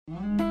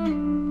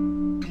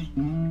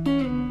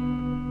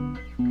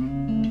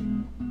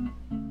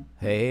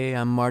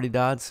I'm Marty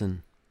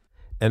Dodson.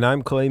 And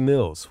I'm Clay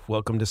Mills.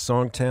 Welcome to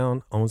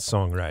Songtown on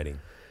Songwriting.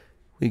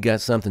 We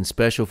got something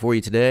special for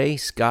you today.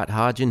 Scott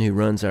Hodgen, who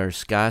runs our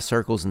Sky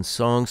Circles and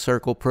Song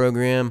Circle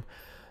program,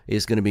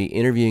 is going to be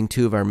interviewing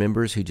two of our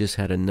members who just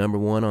had a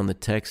 #1 on the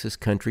Texas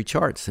country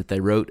charts that they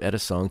wrote at a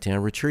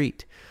Songtown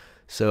retreat.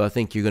 So I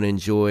think you're going to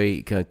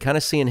enjoy kind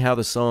of seeing how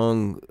the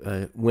song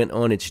went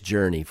on its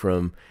journey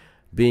from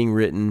being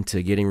written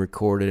to getting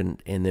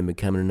recorded and then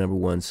becoming a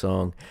 #1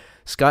 song.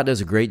 Scott does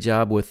a great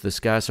job with the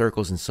Sky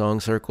Circles and Song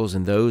Circles,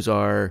 and those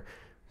are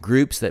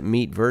groups that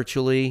meet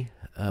virtually.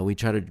 We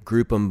try to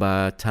group them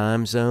by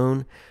time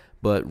zone,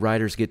 but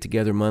writers get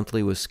together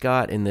monthly with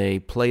Scott, and they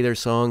play their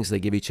songs. They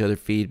give each other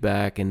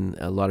feedback, and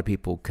a lot of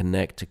people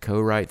connect to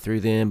co-write through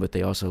them, but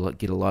they also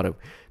get a lot of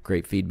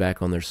great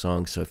feedback on their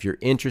songs. So if you're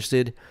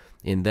interested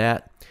in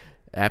that,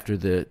 after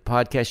the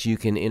podcast, you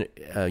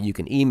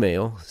can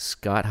email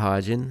Scott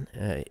Hodgen.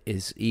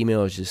 His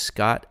email is just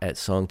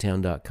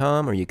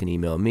scott@songtown.com, or you can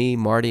email me,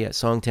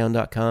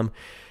 marty@songtown.com,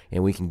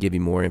 and we can give you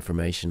more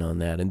information on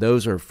that. And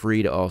those are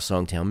free to all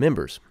Songtown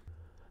members.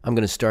 I'm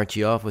going to start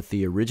you off with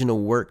the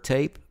original work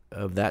tape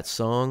of that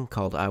song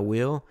called I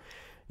Will,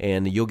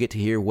 and you'll get to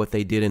hear what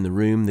they did in the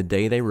room the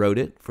day they wrote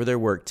it for their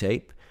work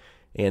tape.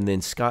 And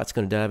then Scott's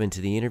going to dive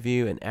into the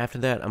interview, and after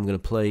that I'm going to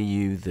play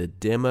you the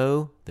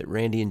demo that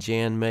Randy and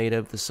Jan made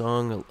of the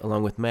song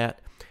along with Matt,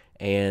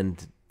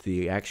 and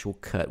the actual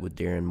cut with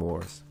Darren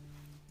Morris.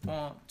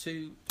 1,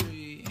 2,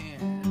 3,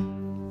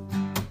 and...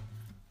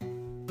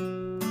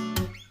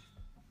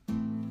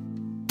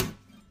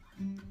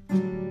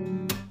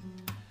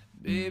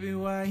 Baby,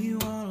 why you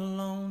all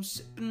alone,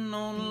 sipping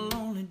on a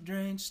lonely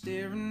drink,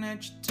 staring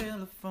at your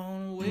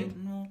telephone,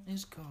 waiting on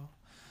his call?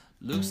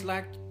 Looks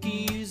like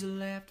you could use a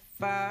laugh to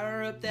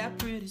fire up that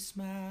pretty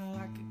smile.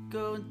 I could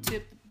go and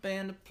tip the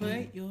band to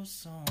play your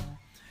song.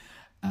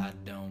 I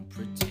don't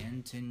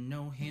pretend to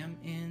know him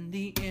in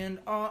the end.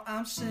 All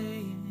I'm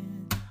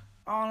saying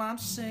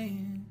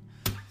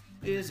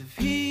is if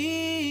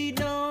he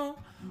don't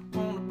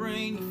wanna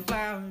bring you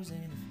flowers,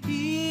 and if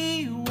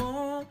he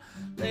won't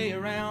lay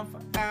around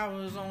for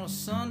hours on a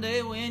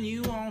Sunday when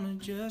you wanna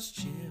just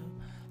chill,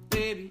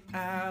 baby,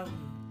 I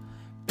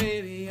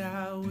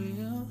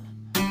will.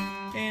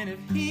 And if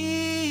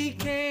he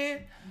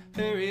can't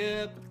hurry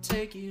up and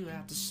take you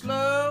out to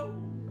slow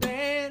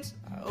dance,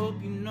 I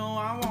hope you know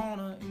I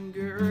wanna. And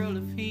girl,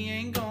 if he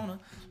ain't gonna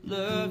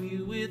love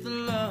you with a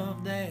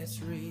love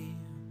that's real,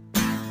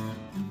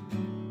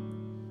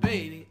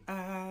 baby,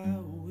 I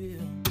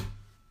will.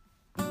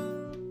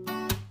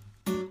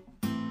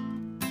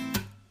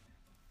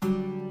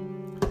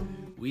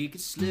 We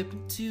could slip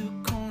into a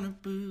corner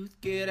booth,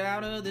 get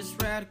out of this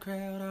rowdy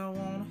crowd. I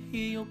wanna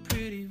hear your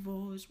pretty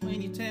voice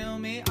when you tell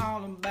me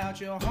all about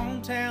your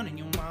hometown and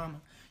your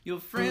mama, your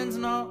friends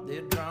and all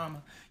their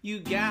drama. You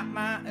got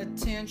my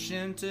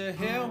attention, to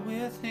hell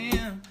with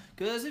him.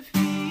 Cause if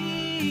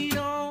he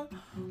don't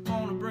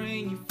wanna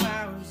bring you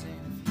flowers,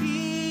 and if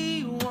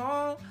he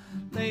won't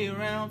lay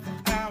around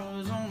for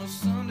hours on a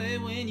Sunday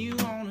when you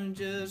wanna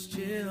just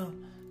chill,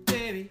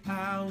 baby,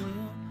 I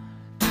will,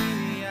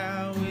 baby,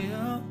 I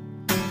will.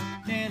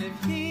 And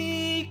if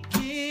he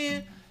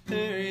can't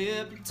hurry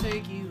up and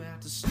take you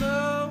out to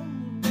slow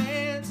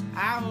dance,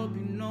 I hope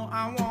you know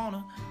I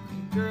wanna.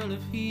 And girl,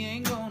 if he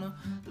ain't gonna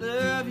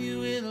love you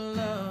with a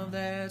love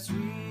that's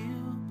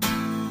real,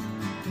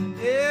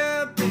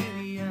 yeah,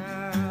 baby,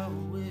 I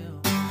will.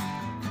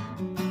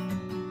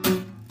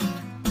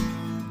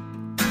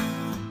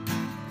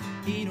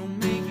 He don't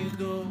make you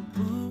go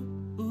ooh,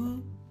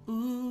 ooh,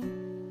 ooh,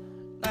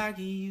 like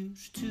he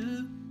used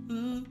to,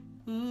 ooh,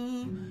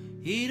 ooh.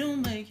 He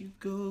don't make you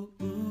go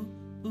ooh,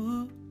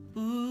 ooh,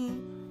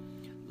 ooh,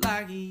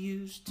 like he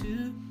used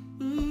to,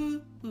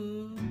 ooh,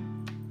 ooh.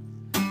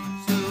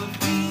 So if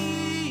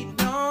he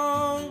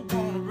don't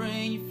wanna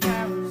bring you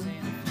flowers,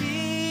 and if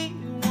he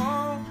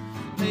won't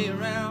lay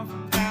around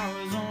for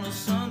hours on a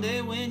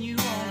Sunday when you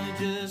wanna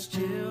just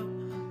chill,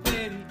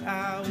 baby,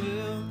 I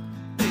will,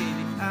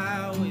 baby,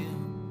 I will.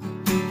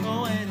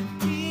 Oh, and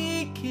if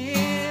he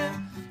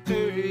can't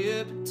hurry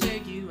up and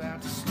take you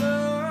out to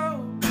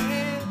slow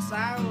dance,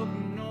 I hope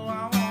you know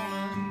I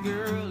wanna.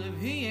 Girl, if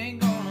he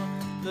ain't gonna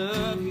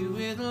love you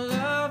with a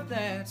love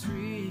that's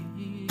real,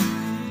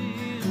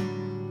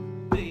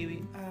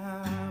 baby,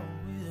 I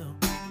will,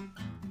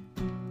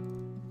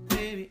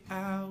 baby,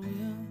 I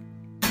will,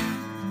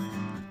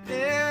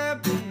 yeah,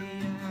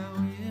 baby, I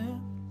will.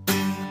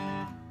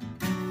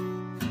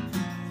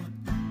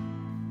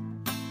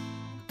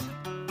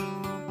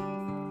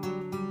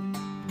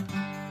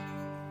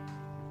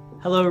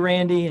 Hello,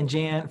 Randy and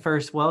Jan.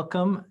 First,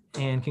 welcome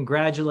and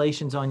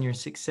congratulations on your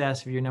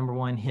success of your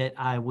 #1 hit,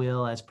 I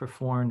Will, as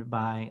performed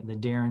by the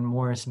Darren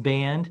Morris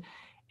Band.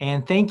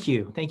 And thank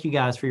you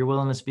guys for your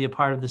willingness to be a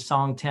part of the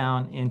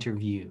Songtown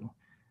interview.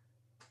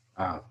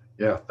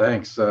 Yeah,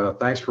 thanks.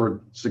 Thanks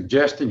for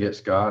suggesting it,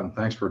 Scott, and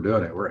thanks for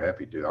doing it. We're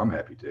happy to. I'm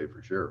happy to,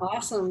 for sure.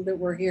 Awesome that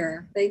we're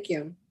here. Thank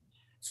you.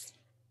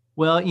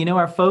 Well,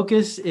 our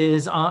focus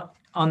is on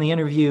on the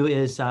interview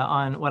is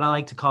on what I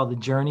like to call the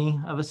journey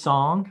of a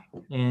song,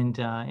 and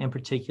in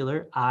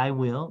particular, I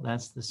Will.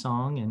 That's the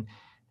song,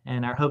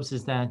 and our hopes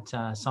is that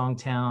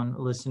Songtown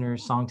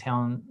listeners,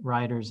 Songtown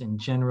writers in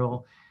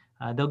general,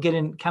 they'll get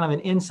in kind of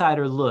an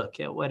insider look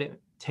at what it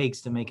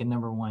takes to make a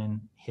number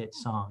one hit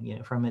song, you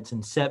know, from its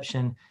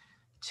inception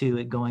to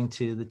it going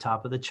to the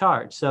top of the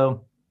chart.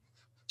 So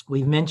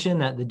we've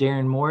mentioned that the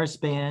Darren Morris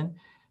Band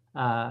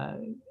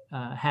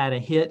had a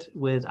hit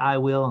with I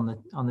Will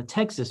on the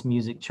Texas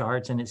music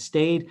charts, and it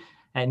stayed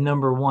at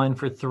number one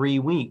for 3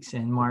 weeks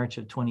in March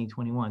of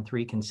 2021,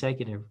 3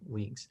 consecutive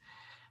weeks.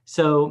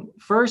 So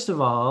first of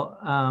all,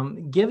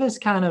 give us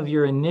kind of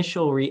your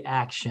initial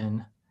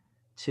reaction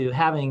to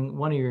having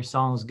one of your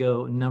songs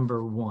go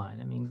number one.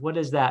 I mean, what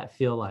does that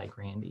feel like,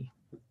 Randy?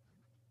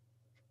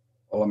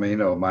 Well, I mean,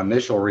 my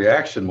initial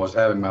reaction was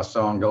having my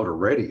song go to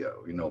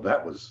radio.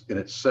 That was in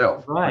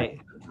itself. Right.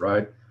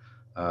 Right.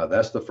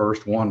 That's the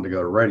first one to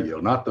go to radio,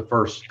 not the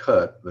first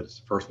cut, but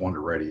it's the first one to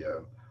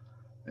radio.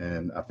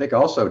 And I think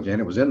also, Jen,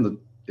 it was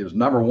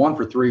number one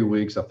for 3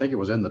 weeks. I think it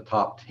was in the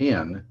top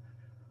 10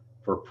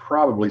 for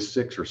probably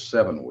 6 or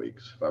 7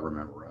 weeks, if I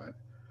remember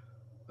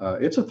right.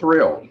 It's a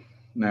thrill.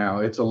 Now,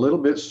 it's a little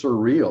bit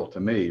surreal to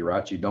me,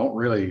 right? You don't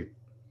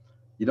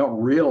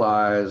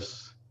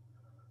realize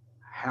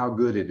how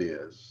good it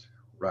is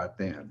right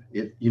then.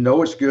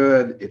 It's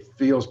good. It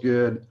feels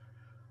good.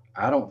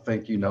 I don't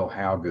think you know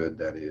how good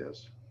that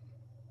is.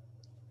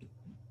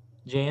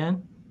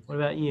 Jan, what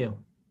about you?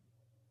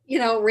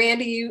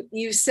 Randy,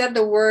 you said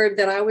the word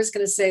that I was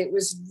going to say. It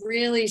was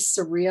really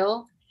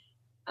surreal.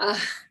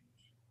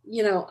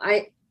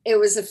 It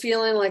was a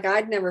feeling like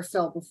I'd never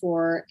felt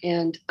before.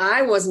 And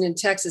I wasn't in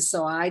Texas,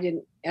 so I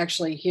didn't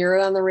actually hear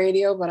it on the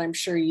radio, but I'm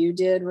sure you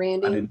did,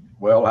 Randy.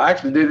 I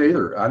actually didn't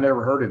either. I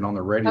never heard it on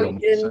the radio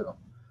myself.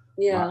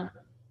 Yeah.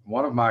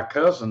 One of my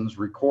cousins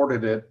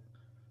recorded it.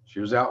 She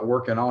was out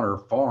working on her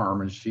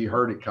farm and she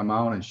heard it come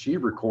on and she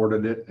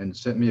recorded it and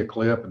sent me a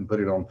clip and put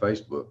it on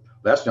Facebook.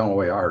 That's the only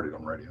way I heard it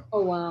on radio.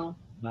 Oh, wow.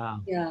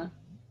 Wow. Yeah.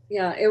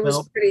 Yeah. It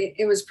was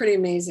pretty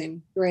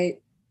amazing.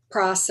 Great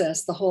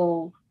process. The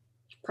whole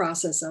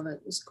process of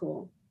it was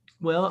cool.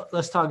 Well,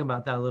 let's talk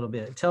about that a little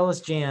bit. Tell us,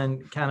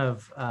 Jan, kind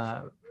of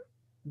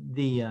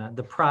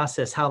the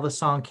process, how the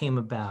song came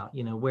about.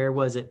 Where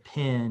was it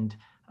penned?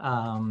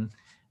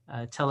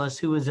 Tell us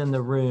who was in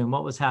the room,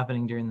 what was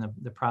happening during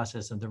the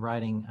process of the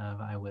writing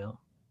of I Will.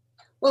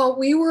 Well,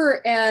 we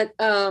were at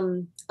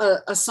a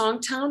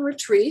Songtown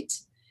retreat,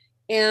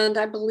 and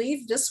I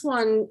believe this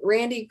one,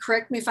 Randy,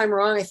 correct me if I'm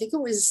wrong, I think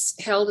it was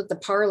held at the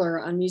Parlor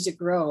on Music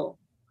Row.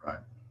 Right.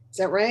 Is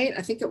that right?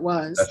 I think it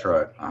was. That's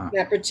right. Uh-huh.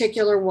 That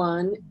particular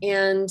one.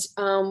 And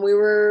we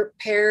were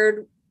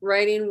paired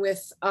writing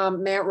with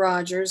Matt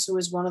Rogers, who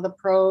was one of the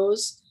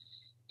pros.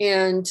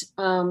 And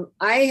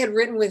I had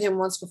written with him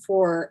once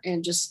before,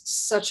 and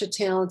just such a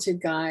talented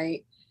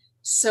guy.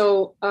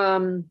 So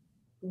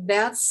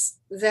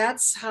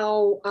that's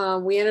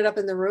how we ended up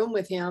in the room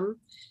with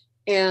him.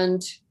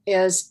 And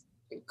as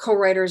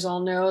co-writers all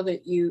know,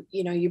 that you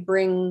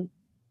bring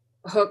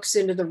hooks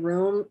into the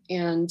room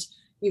and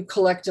you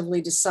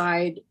collectively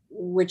decide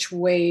which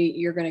way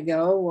you're going to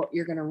go, what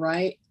you're going to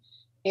write.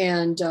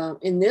 And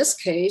in this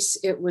case,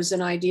 it was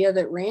an idea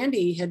that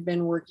Randy had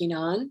been working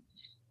on.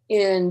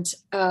 And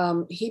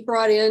he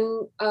brought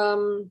in,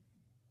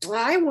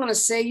 I want to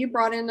say you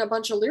brought in a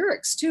bunch of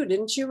lyrics too,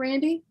 didn't you,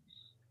 Randy?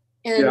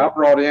 And yeah, I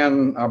brought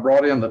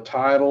in the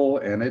title,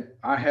 and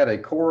I had a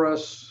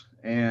chorus,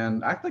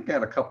 and I think I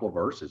had a couple of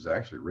verses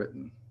actually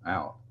written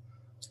out.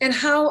 And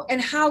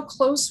how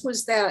close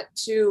was that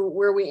to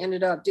where we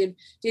ended up? Did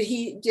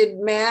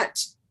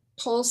Matt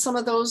pull some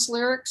of those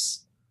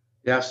lyrics?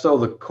 Yeah, so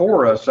the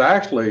chorus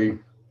I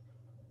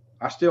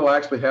still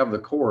actually have the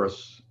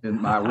chorus in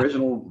my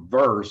original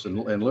verse and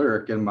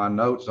lyric in my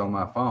notes on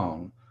my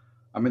phone.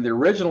 I mean, the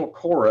original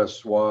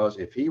chorus was,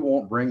 if he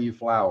won't bring you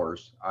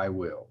flowers, I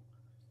will.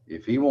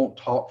 If he won't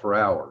talk for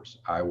hours,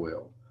 I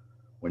will.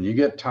 When you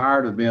get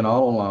tired of being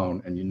all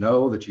alone and you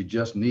know that you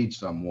just need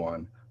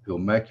someone who'll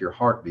make your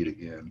heart beat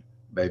again,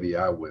 baby,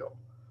 I will.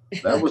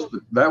 That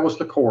was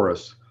the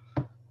chorus.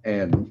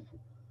 And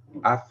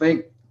I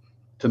think,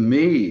 to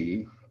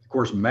me, of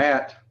course,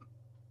 Matt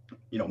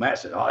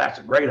said, oh, that's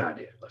a great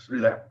idea. Let's do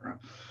that.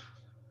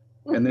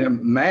 And then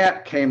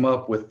Matt came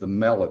up with the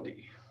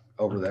melody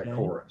over that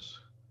chorus.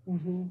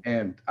 Mm-hmm.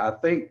 And I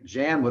think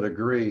Jan would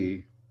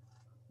agree,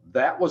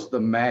 that was the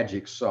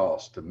magic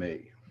sauce to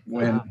me.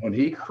 When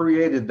he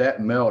created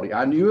that melody,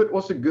 I knew it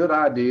was a good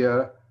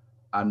idea.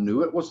 I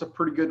knew it was a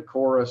pretty good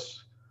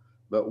chorus,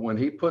 but when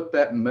he put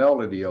that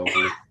melody over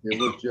it, it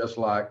was just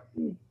like,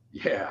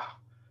 yeah,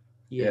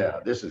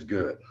 this is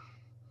good.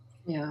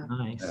 Yeah.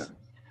 Nice. Yeah.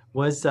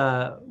 Was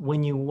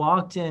when you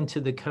walked into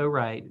the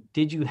co-write,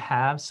 did you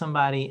have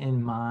somebody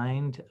in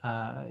mind?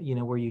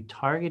 Were you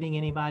targeting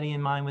anybody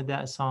in mind with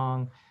that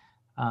song?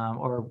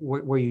 Or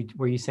were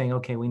you saying,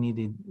 okay,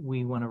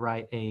 we want to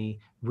write a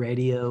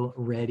radio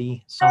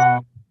ready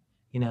song,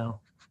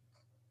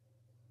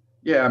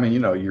 Yeah, I mean,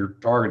 you're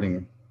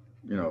targeting,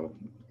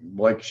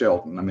 Blake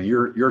Shelton. I mean,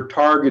 you're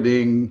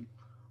targeting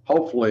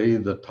hopefully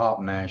the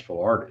top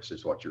Nashville artists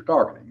is what you're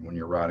targeting when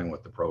you're writing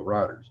with the pro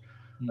writers.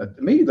 Mm.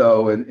 To me,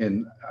 though,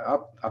 and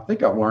I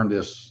think I've learned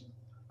this.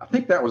 I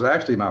think that was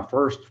actually my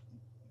first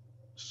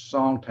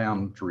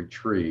Songtown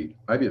retreat.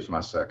 Maybe it's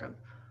my second,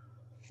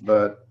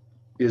 but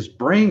is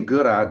bring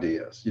good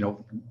ideas. You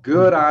know,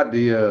 good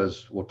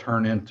ideas will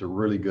turn into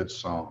really good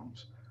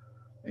songs.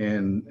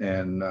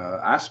 And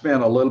I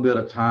spent a little bit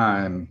of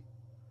time,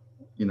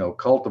 you know,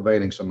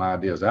 cultivating some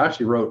ideas. I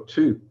actually wrote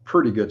 2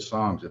 pretty good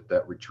songs at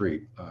that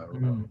retreat.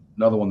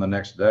 Another one the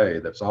next day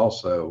that's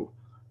also,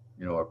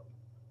 you know,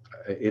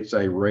 it's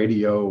a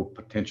radio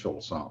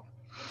potential song.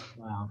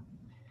 Wow.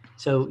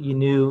 So you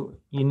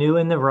knew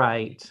in the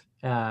right,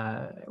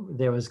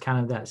 there was kind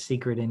of that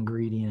secret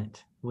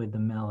ingredient with the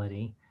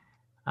melody.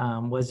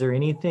 Was there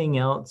anything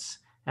else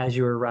as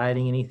you were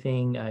writing,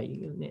 anything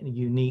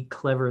unique,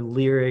 clever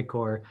lyric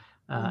or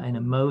an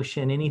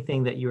emotion,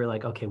 anything that you were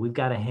like, okay, we've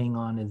got to hang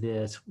on to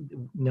this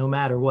no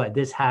matter what,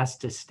 this has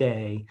to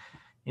stay?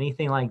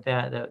 Anything like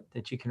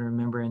that you can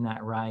remember in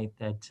that right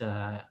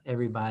that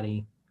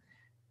everybody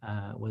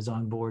was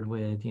on board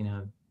with, you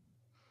know?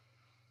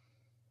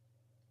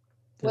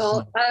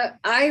 Well,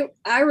 I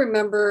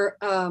remember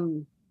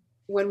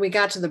when we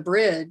got to the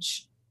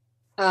bridge,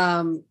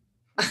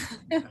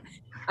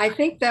 I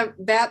think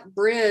that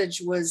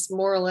bridge was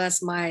more or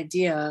less my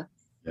idea.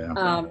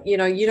 Yeah. You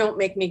know, you don't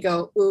make me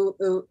go, ooh,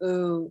 ooh,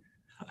 ooh,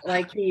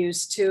 like he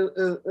used to,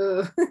 ooh,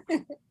 ooh.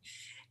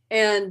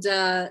 And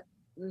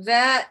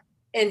that,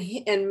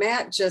 and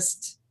Matt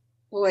just,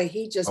 boy,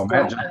 he just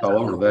Matt jumped all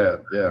over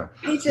that. Yeah.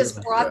 He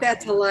just brought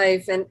that to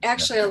life. And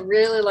actually, I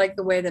really like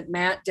the way that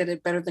Matt did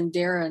it better than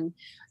Darren,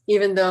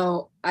 even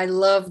though I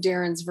love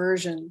Darren's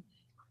version,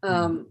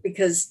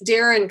 because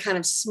Darren kind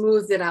of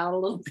smoothed it out a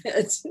little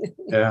bit.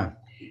 Yeah.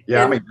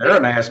 Yeah. I mean,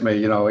 Darren asked me,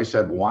 you know, he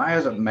said, why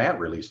hasn't Matt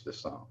released this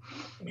song?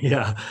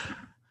 Yeah.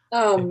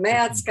 Oh,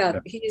 Matt's got,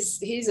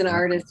 he's an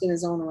artist in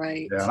his own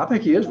right. Yeah. And I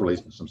think he is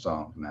releasing some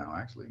songs now,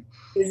 actually.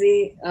 Is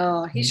he?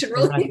 Oh, he should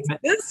release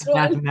this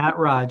one. Matt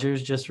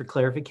Rogers, just for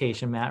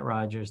clarification, Matt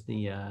Rogers,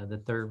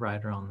 the third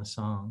writer on the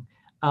song.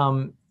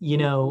 You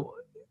know,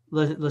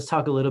 let's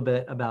talk a little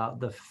bit about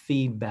the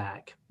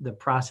feedback, the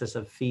process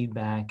of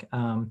feedback.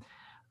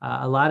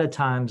 A lot of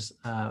times,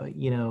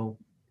 you know,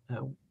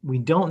 we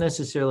don't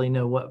necessarily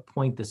know what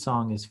point the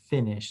song is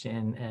finished.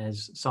 And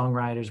as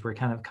songwriters, we're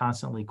kind of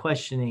constantly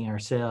questioning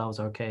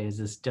ourselves. Okay, is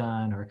this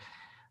done? Or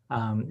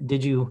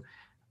did you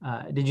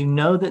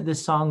know that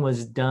this song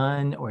was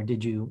done, or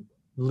did you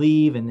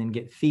leave and then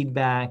get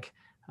feedback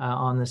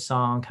on the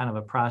song, kind of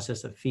a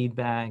process of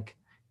feedback?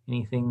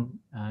 Anything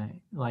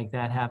like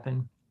that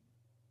happen?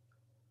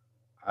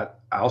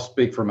 I'll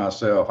speak for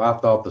myself. I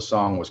thought the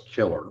song was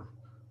killer.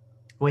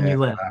 When you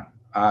left?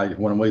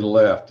 When we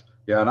left.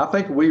 Yeah, and I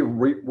think we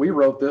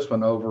wrote this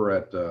one over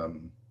at the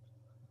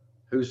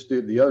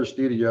other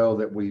studio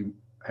that we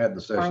had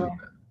the session at.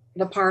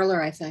 The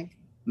Parlor, I think.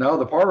 No,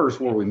 the Parlor is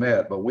where we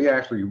met, but we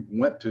actually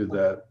went to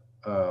that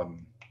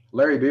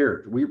Larry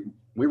Beard.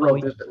 We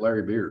wrote this at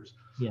Larry Beard's.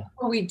 Yeah.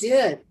 Oh, we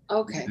did.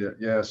 Okay.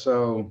 Yeah.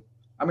 So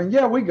I mean,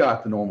 yeah, we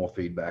got the normal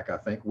feedback. I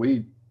think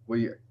we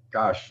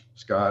gosh,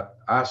 Scott,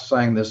 I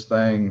sang this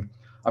thing.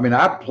 I mean,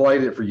 I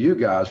played it for you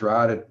guys,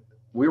 right?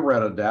 We were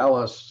at a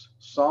Dallas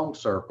song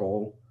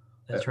circle.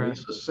 That's at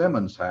Lisa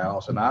Simmons'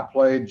 house, and I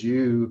played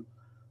you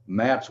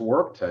Matt's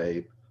work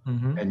tape,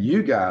 and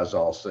you guys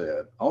all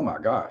said, "Oh my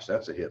gosh,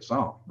 that's a hit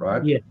song,"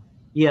 right?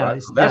 Yeah.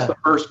 Right? So that's the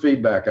first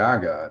feedback I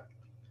got.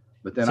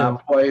 But then I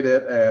played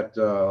it at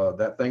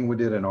that thing we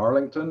did in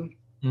Arlington,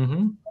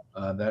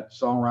 that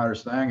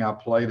songwriters thing. I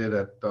played it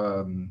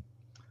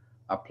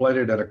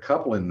at a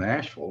couple in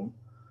Nashville.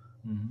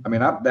 I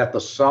mean, at the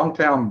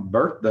Songtown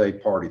birthday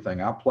party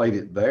thing, I played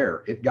it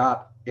there. It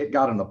got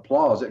an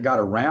applause. It got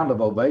a round of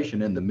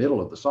ovation in the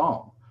middle of the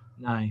song.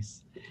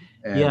 Nice.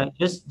 And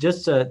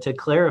just to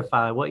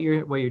clarify, what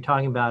you're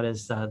talking about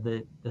is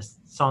the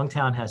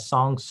Songtown has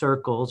song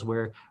circles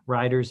where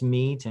writers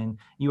meet, and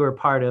you were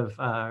part of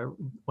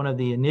one of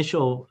the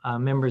initial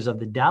members of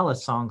the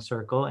Dallas Song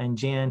Circle, and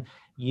Jan,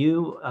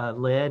 you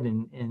led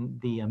in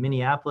the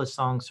Minneapolis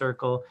Song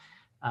Circle,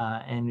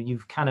 and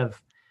you've kind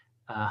of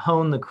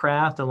honed the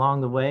craft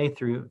along the way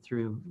through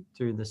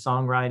the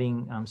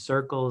songwriting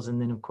circles, and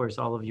then of course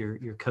all of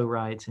your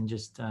co-writes and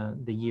just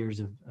the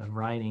years of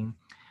writing.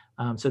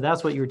 So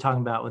that's what you were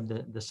talking about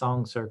with the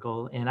song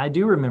circle, and I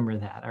do remember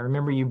that. I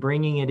remember you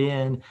bringing it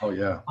in. Oh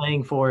yeah,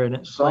 playing for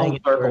it. Song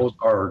circles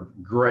are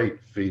great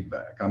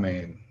feedback. I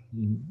mean,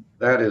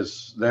 that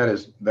is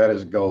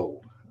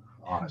gold,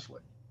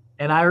 honestly.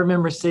 And I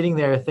remember sitting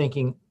there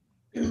thinking,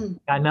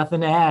 got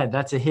nothing to add.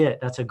 That's a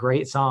hit. That's a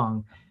great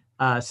song.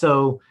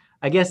 So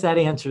I guess that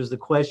answers the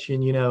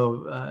question, you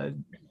know,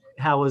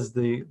 how was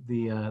the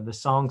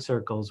song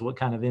circles? What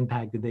kind of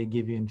impact did they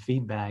give you in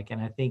feedback?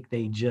 And I think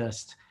they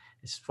just,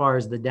 as far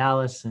as the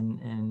Dallas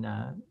and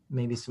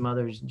maybe some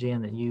others,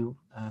 Jan, that you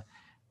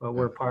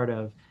were part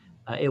of,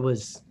 it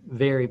was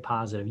very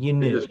positive. You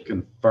knew. It just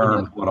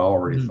confirmed what I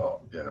already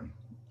thought. Yeah.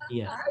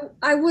 Yeah.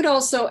 I would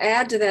also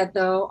add to that,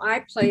 though.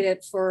 I played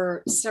it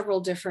for several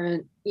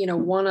different,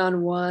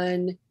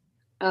 one-on-one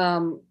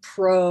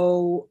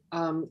pro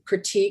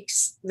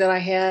critiques that I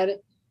had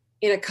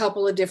in a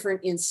couple of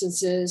different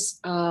instances.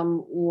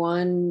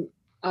 One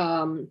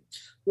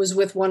was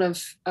with one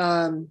of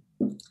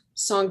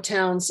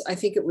Songtown's, I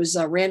think it was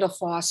Randall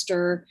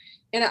Foster.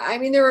 And I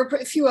mean, there were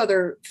a few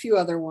other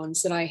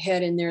ones that I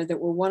had in there that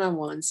were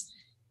one-on-ones.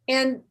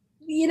 And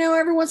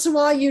every once in a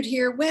while you'd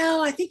hear,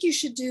 well, I think you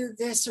should do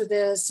this or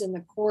this in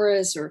the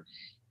chorus, or,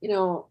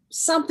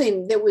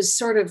 something that was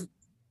sort of,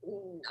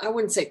 I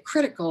wouldn't say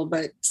critical,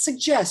 but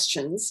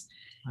suggestions.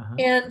 Uh-huh.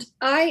 And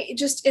I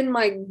just, in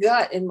my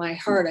gut, in my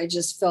heart, I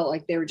just felt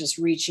like they were just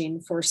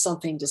reaching for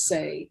something to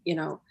say,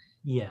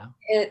 Yeah.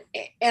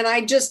 And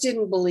I just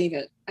didn't believe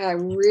it. I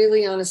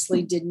really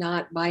honestly did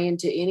not buy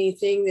into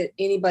anything that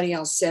anybody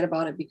else said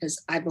about it,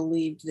 because I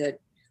believed that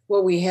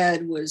what we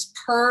had was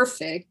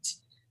perfect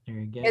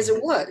as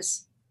it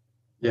was.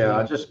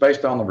 Yeah, just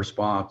based on the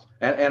response.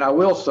 And I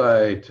will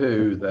say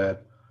too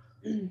that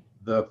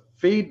the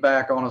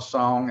feedback on a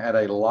song at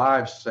a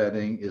live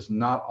setting is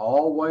not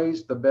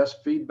always the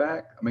best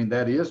feedback. I mean,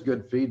 that is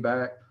good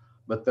feedback,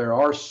 but there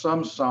are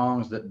some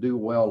songs that do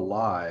well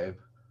live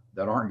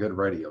that aren't good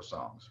radio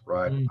songs,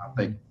 right? Mm-hmm. I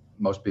think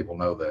most people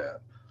know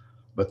that.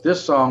 But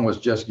this song was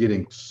just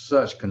getting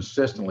such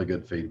consistently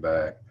good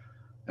feedback.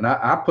 And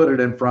I put it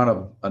in front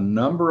of a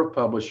number of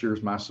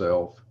publishers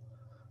myself.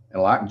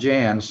 And like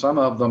Jan, some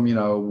of them,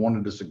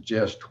 wanted to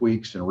suggest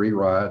tweaks and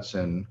rewrites.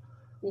 And,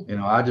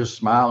 I just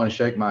smile and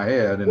shake my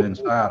head. And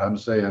inside I'm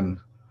saying,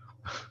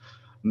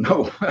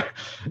 no,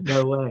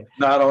 No way.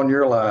 Not on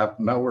your life.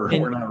 No, we're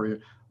not.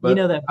 But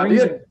that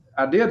brings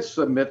I did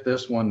submit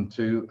this one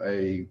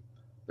to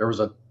there was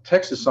a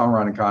Texas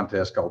songwriting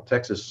contest called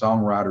Texas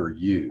Songwriter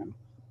U.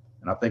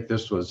 And I think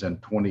this was in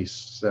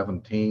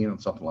 2017 or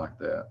something like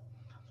that.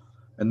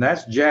 And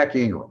that's Jack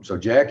Ingram. So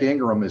Jack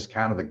Ingram is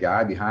kind of the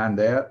guy behind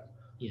that.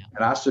 Yeah.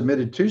 And I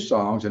submitted 2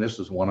 songs, and this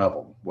was one of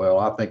them. Well,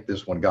 I think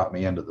this one got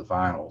me into the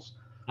finals.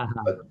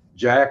 Uh-huh. But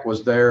Jack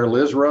was there,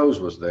 Liz Rose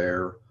was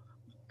there,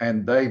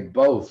 and they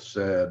both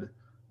said,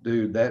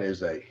 dude, that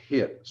is a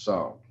hit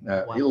song.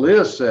 Now, Wow.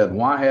 Liz said,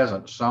 why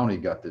hasn't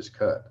Sony got this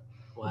cut?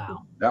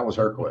 Wow. That was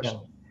her question.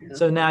 Okay.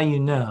 So now you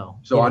know.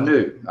 So I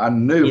knew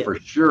Yeah. for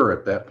sure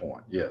at that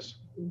point. Yes.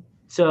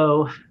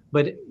 So,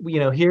 but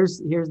here's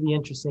the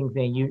interesting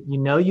thing.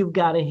 You've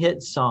got a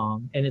hit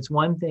song, and it's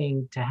one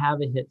thing to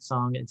have a hit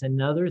song. It's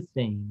another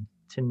thing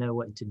to know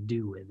what to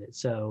do with it.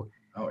 So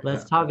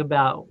let's talk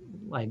about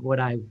like what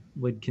I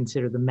would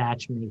consider the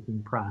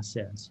matchmaking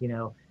process.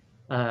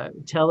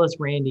 Tell us,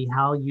 Randy,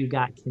 how you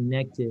got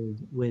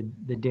connected with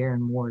the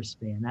Darren Morris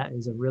Band. That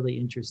is a really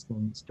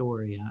interesting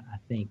story, I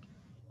think.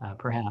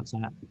 Perhaps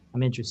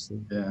I'm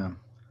interested.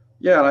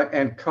 Yeah,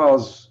 and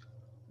cause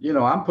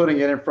I'm putting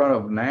it in front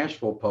of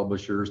Nashville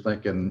publishers,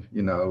 thinking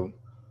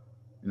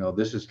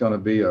this is going to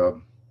be a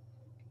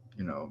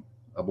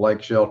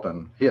Blake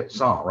Shelton hit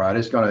song, right?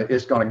 It's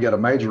gonna get a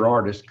major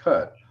artist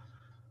cut.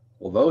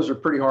 Well, those are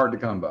pretty hard to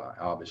come by,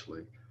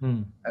 obviously.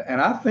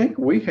 And I think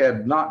we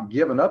had not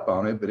given up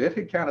on it, but it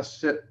had kind of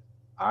sit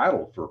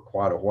idle for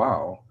quite a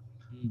while.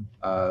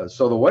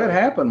 So the way it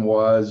happened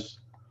was,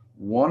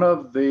 one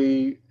of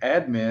the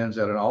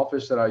admins at an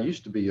office that I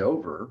used to be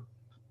over,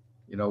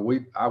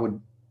 I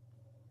would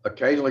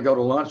occasionally go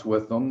to lunch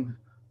with them,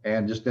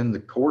 and just in the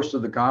course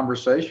of the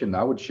conversation,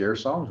 I would share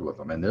songs with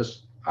them. And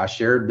I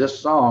shared this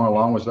song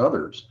along with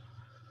others.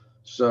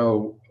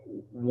 So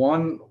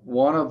one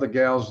of the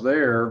gals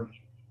there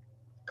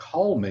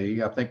called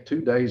me, I think 2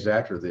 days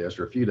after this,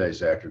 or a few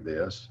days after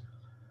this,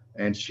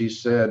 and she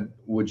said,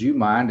 would you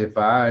mind if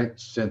I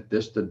sent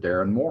this to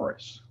Darren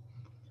Morris?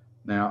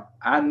 Now,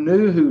 I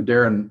knew who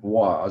Darren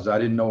was. I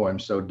didn't know him.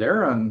 So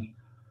Darren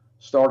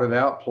started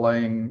out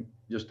playing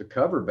just a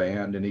cover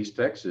band in East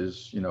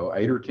Texas, 8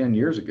 or 10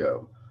 years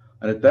ago.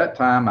 And at that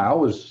time, I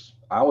was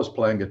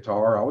playing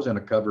guitar. I was in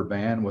a cover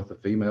band with a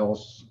female,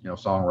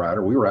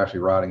 songwriter. We were actually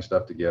writing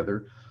stuff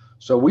together.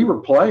 So we were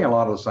playing a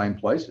lot of the same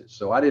places.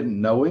 So I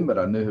didn't know him, but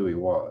I knew who he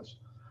was.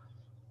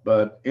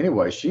 But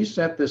anyway, she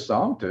sent this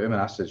song to him,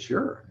 and I said,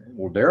 sure.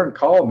 Well, Darren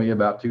called me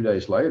about 2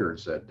 days later and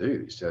said,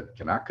 dude, he said,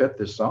 can I cut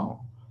this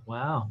song?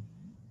 Wow.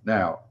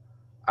 Now,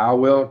 I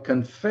will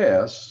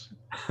confess,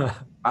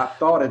 I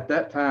thought at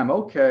that time,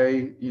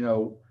 okay,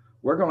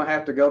 we're going to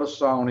have to go to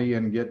Sony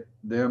and get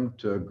them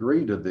to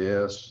agree to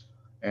this,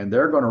 and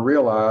they're going to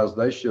realize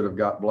they should have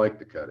got Blake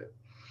to cut it.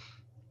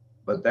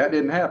 But that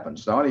didn't happen.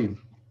 Sony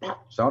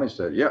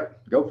said, yeah,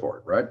 go for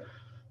it, right?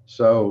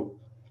 So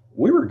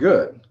we were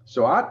good.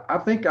 So I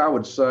think I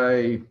would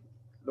say,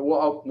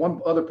 well,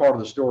 one other part of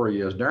the story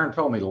is Darren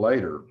told me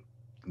later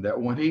that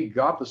when he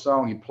got the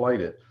song, he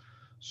played it.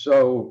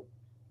 So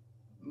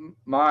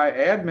my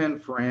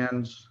admin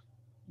friend's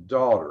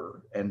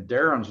daughter and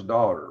Darren's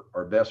daughter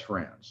are best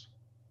friends.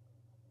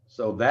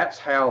 So that's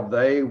how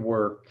they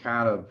were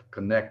kind of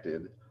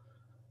connected.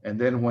 And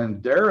then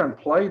when Darren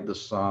played the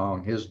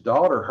song, his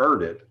daughter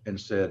heard it and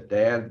said,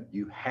 Dad,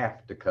 you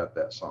have to cut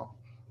that song.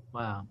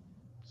 Wow.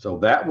 So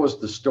that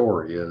was the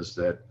story, is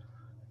that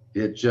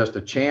it's just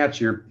a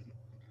chance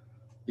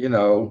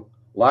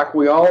like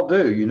we all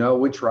do,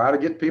 we try to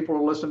get people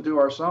to listen to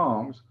our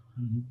songs,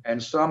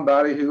 and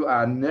somebody who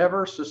I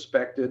never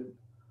suspected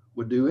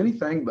would do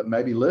anything but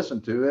maybe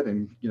listen to it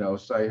and,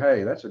 say,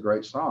 hey, that's a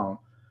great song.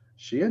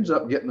 She ends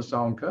up getting the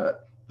song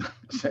cut,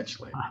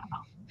 essentially.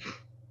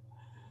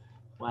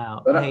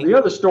 Wow. But Hey, the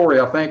other story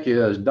I think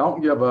is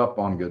don't give up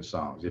on good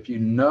songs. If you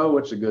know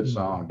it's a good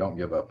song, don't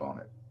give up on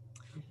it.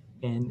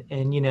 and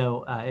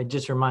it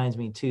just reminds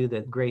me too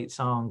that great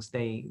songs,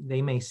 they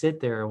may sit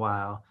there a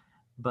while,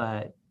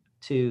 but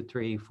 2,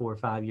 3, 4,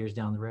 5 years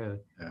down the road,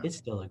 it's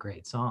still a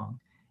great song.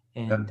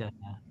 And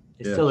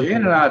it's still a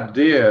Jan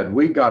and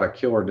we got a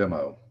killer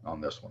demo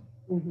on this one.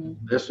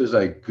 This is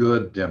a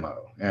good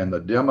demo, and the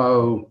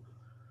demo,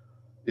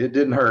 it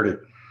didn't hurt it,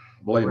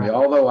 believe me.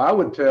 Although I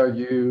would tell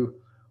you,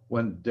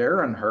 when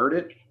Darren heard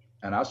it,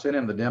 and I sent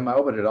him the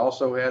demo, but it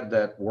also had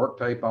that work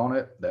tape on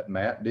it that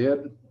Matt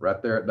did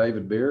right there at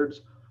David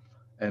Beard's.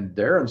 And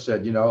Darren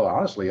said,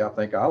 honestly, I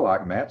think I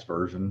like Matt's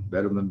version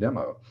better than the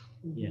demo.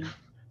 Yeah.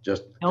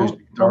 Just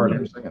acoustic guitar and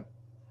him singing.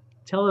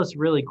 Tell us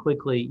really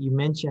quickly, you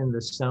mentioned the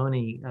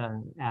Sony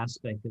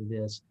aspect of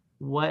this.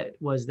 What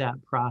was that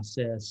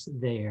process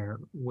there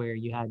where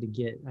you had to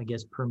get, I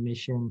guess,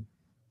 permission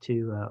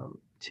to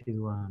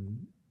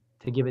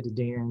give it to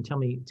Darren? Tell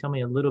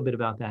me a little bit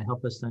about that.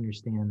 Help us to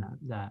understand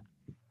that.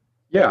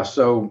 Yeah.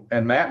 So,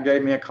 and Matt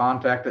gave me a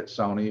contact at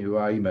Sony who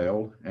I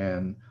emailed.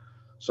 And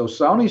so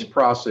Sony's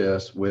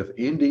process with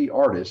indie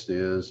artists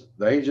is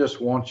they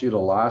just want you to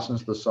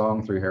license the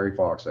song through Harry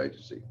Fox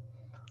Agency.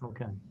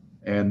 Okay.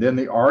 And then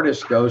the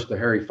artist goes to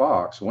Harry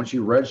Fox. Once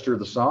you register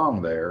the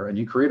song there and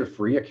you create a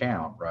free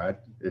account, right?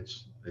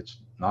 It's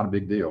not a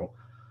big deal.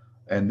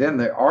 And then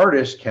the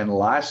artist can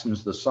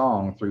license the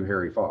song through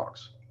Harry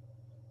Fox.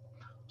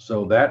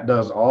 So that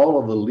does all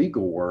of the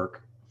legal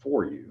work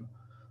for you.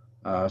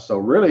 So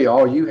really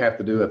all you have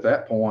to do at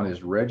that point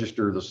is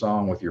register the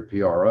song with your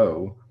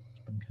PRO,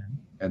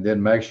 and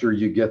then make sure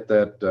you get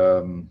that,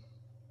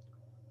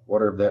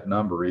 whatever that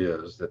number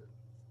is, that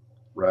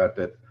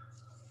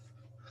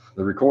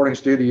the recording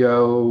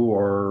studio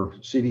or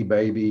CD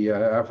Baby,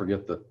 I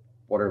forget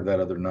whatever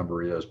that other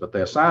number is, but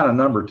they assign a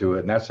number to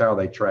it, and that's how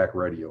they track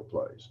radio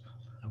plays.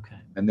 Okay.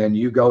 And then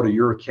you go to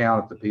your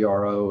account at the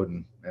PRO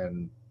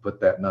and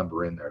put that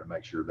number in there to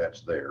make sure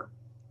that's there.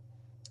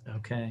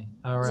 Okay.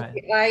 All right.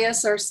 The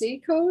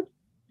ISRC code?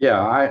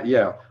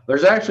 Yeah.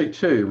 There's actually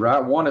two,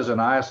 right? One is an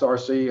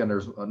ISRC and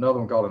there's another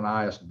one called an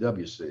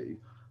ISWC.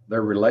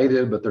 They're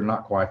related, but they're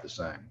not quite the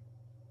same.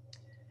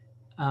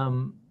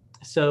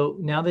 So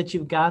now that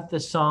you've got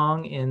the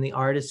song in the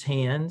artist's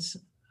hands,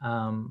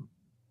 and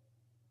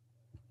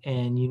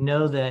you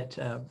know that,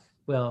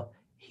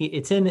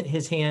 it's in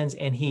his hands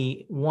and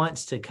he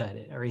wants to cut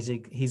it, or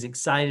he's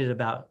excited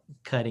about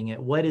cutting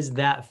it. What is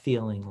that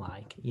feeling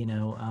like?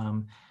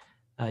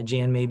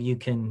 Jan, maybe you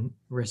can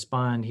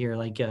respond here,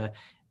 like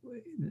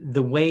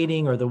the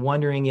waiting or the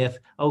wondering if,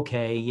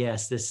 okay,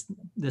 yes,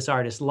 this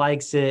artist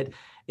likes it.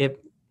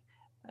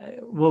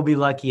 We'll be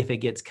lucky if it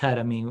gets cut.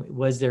 I mean,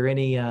 was there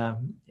any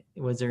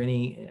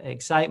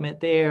excitement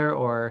there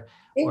or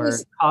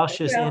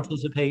cautious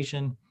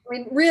anticipation? I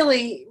mean,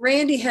 really,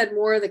 Randy had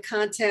more of the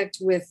contact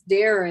with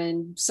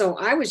Darren, so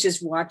I was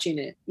just watching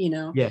it,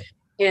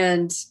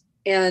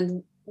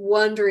 and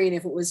wondering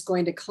if it was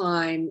going to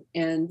climb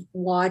and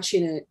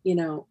watching it,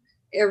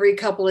 every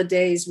couple of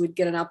days we'd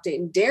get an update.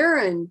 And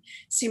Darren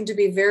seemed to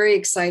be very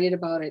excited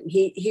about it.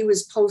 He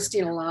was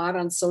posting a lot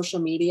on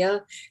social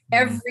media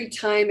every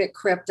time it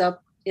crept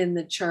up in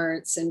the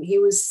charts, and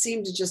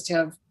seemed to just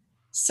have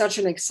such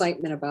an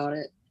excitement about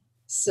it.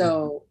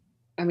 So,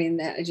 I mean,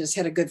 I just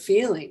had a good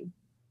feeling.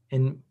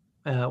 And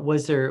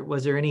was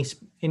there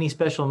any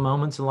special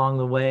moments along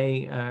the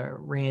way,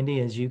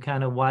 Randy, as you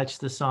kind of watched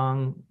the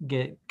song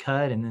get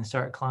cut and then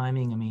start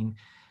climbing? I mean,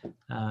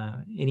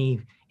 any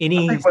I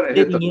think when it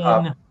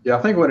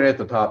hit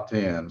the top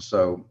 10.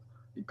 So,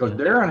 because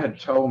Darren had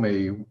told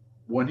me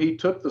when he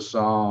took the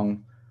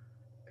song,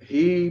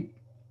 I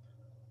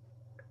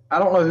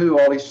don't know who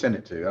all he sent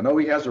it to. I know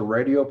he has a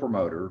radio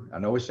promoter. I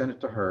know he sent it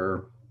to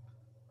her.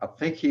 I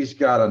think he's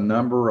got a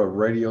number of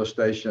radio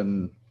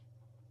station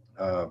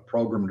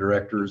program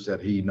directors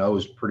that he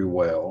knows pretty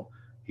well.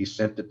 He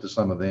sent it to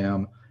some of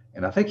them.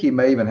 And I think he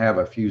may even have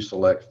a few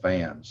select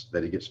fans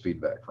that he gets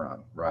feedback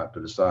from, right, to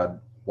decide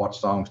what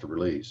songs to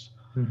release.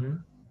 Mm-hmm.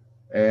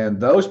 And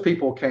those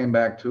people came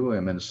back to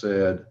him and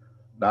said,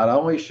 not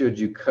only should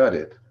you cut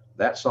it,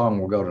 that song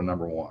will go to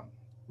number 1.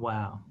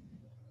 Wow.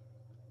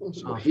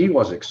 So he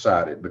was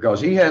excited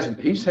because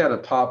he's had a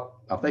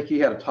top, I think he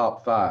had a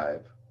top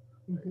 5.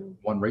 Mm-hmm.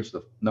 One reached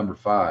the number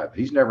 5.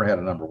 He's never had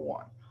a number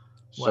 1.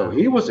 So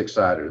he was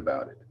excited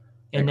about it.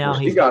 And now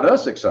he got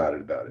us excited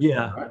about it.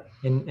 Yeah. Right?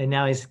 And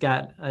now he's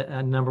got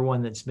a number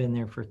 1 that's been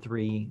there for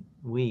 3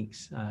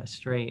 weeks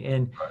straight.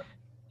 And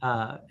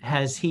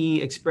has he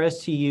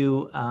expressed to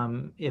you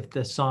if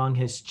the song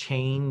has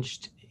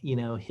changed,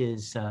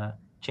 his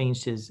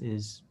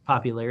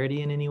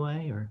popularity in any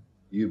way? Or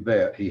you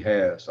bet he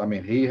has. I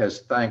mean, he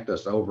has thanked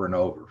us over and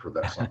over for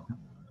that song.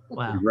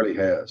 Wow. He really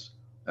has.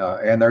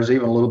 And there's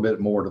even a little bit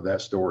more to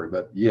that story.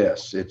 But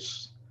yes,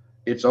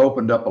 it's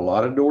opened up a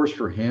lot of doors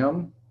for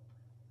him.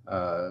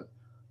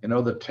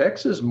 The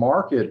Texas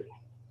market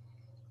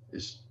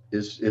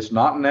is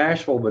not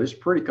Nashville, but it's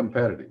pretty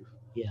competitive.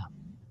 Yeah.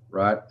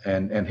 Right.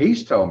 And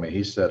he's told me,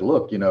 he said,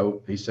 look,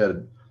 he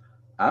said,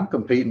 I'm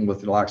competing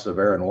with the likes of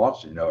Aaron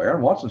Watson.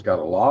 Aaron Watson's got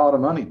a lot of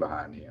money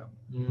behind him.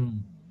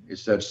 Mm. He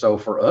said, so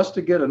for us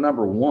to get a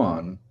number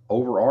one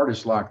over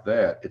artists like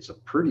that, it's a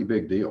pretty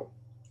big deal.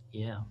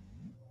 Yeah.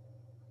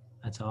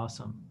 That's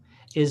awesome.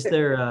 Is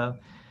there,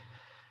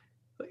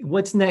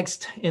 what's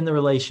next in the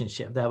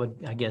relationship? That would,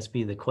 I guess,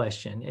 be the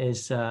question.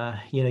 Is,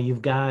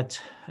 you've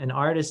got an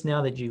artist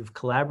now that you've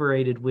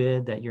collaborated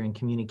with, that you're in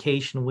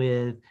communication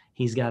with.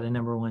 He's got a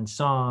number one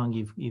song.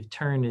 You've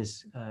turned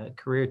his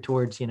career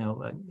towards,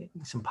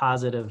 some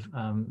positive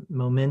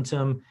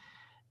momentum.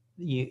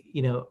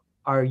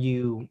 Are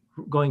you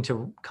going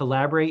to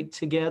collaborate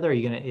together? Are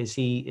you is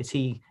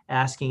he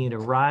asking you to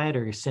write,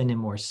 or send him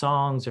more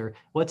songs, or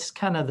what's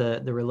kind of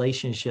the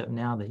relationship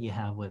now that you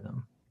have with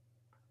him?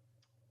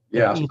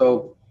 Yeah.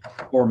 So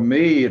for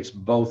me, it's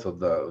both of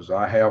those.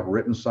 I have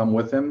written some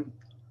with him.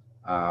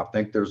 I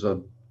think there's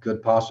a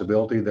good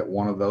possibility that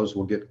one of those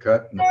will get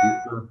cut in the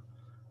future.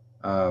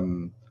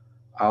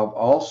 I've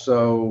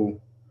also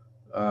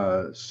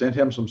sent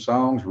him some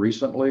songs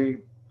recently,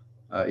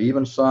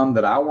 even some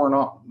that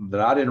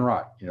I didn't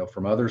write,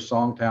 from other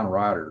Songtown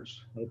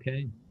writers.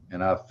 Okay.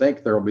 And I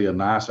think there will be a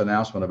nice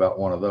announcement about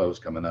one of those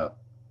coming up.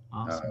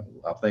 Awesome.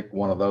 I think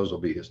one of those will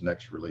be his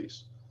next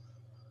release.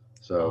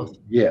 So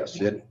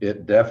yes,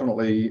 it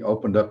definitely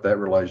opened up that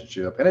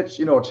relationship, and it's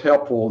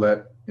helpful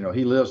that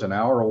he lives an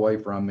hour away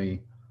from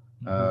me.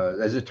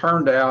 As it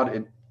turned out,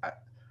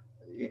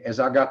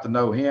 as I got to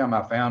know him,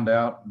 I found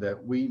out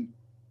that we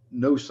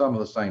knew some of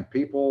the same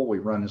people. We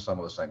run in some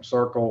of the same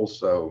circles,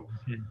 so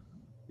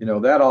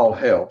that all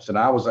helps. And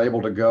I was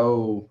able to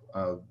go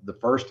the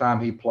first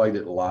time he played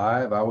it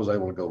live. I was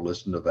able to go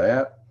listen to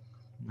that,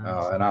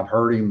 and I've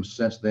heard him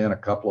since then a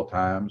couple of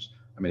times.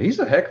 I mean, he's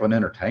a heck of an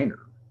entertainer.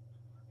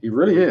 He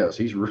really is.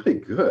 He's really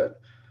good.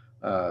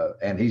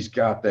 And he's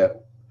got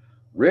that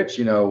Rich,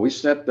 we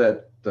sent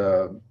that,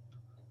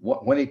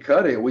 when he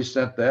cut it, we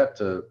sent that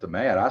to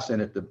Matt. I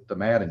sent it to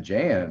Matt and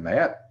Jan, and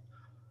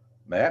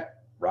Matt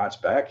writes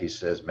back. He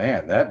says,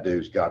 man, that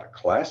dude's got a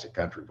classic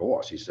country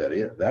voice. He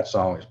said, that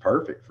song is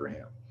perfect for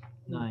him.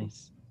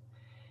 Nice.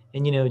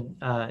 And,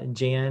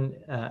 Jan,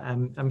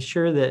 I'm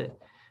sure that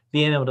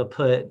being able to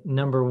put a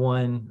number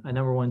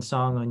one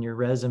song on your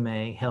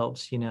resume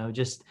helps,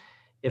 just,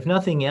 if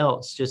nothing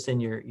else, just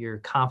in your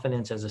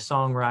confidence as a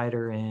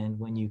songwriter, and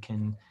when you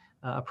can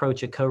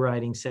approach a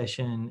co-writing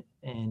session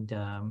and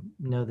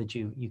know that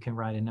you can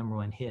write a number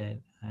one hit.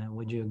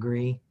 Would you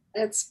agree?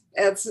 That's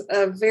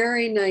a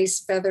very nice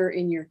feather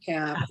in your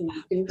cap.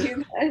 You can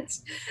do that.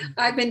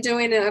 I've been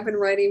doing it. I've been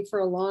writing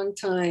for a long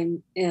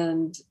time,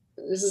 and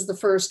this is the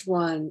first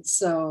one.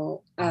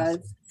 So,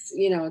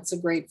 it's a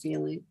great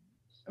feeling.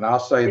 And I'll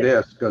say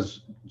this,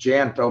 because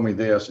Jan told me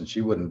this, and she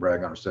wouldn't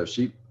brag on herself.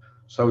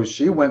 So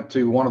she went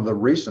to one of the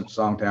recent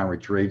Songtown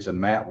retreats, and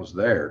Matt was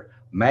there.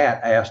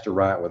 Matt asked to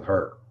write with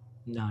her.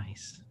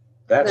 Nice.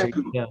 That's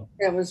cool.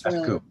 That was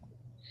really cool.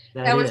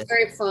 That was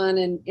very fun,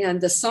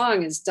 and the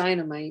song is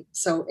dynamite.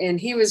 So, and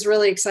he was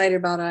really excited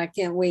about it. I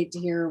can't wait to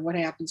hear what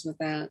happens with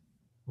that.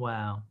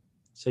 Wow.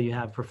 So you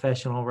have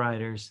professional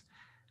writers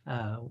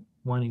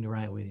wanting to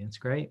write with you. It's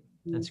great.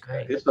 That's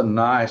great. It's a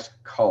nice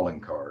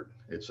calling card.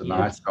 It's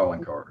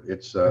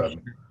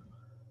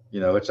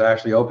it's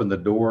actually opened the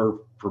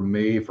door for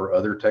me for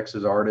other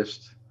Texas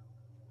artists.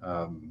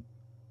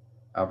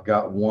 I've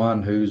got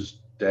one whose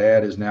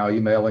dad is now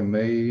emailing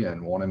me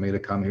and wanting me to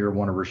come hear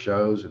one of her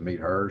shows and meet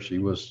her. She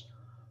was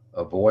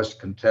a voice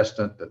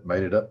contestant that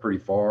made it up pretty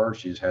far.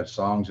 She's had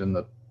songs in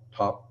the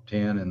top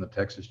 10 in the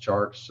Texas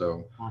charts.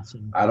 So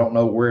awesome. I don't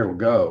know where it'll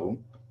go,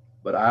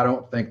 but I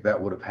don't think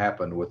that would have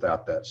happened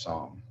without that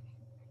song.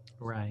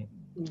 Right.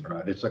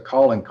 Right. It's a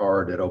calling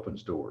card that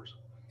opens doors.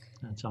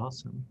 That's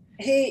awesome.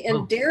 Hey,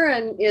 and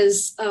Darren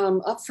is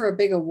up for a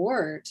big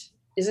award,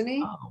 isn't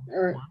he?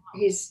 Or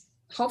he's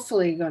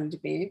hopefully going to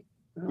be.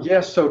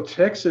 Yes. So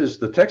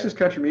the Texas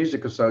Country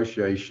Music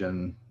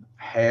Association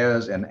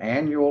has an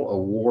annual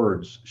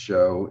awards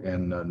show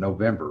in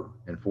November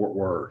in Fort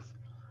Worth.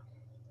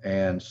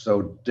 And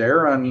so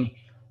Darren,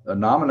 the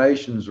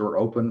nominations are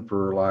open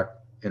for like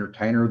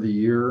Entertainer of the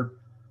Year,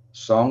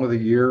 Song of the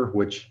Year,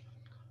 which,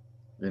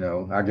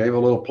 I gave a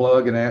little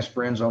plug and asked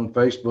friends on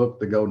Facebook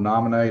to go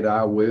nominate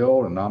I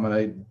Will and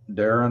nominate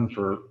Darren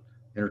for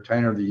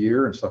Entertainer of the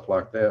Year and stuff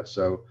like that.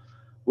 So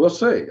we'll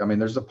see. I mean,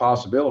 there's a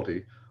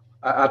possibility.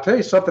 I'll tell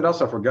you something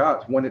else I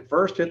forgot. When it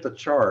first hit the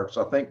charts,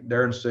 I think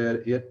Darren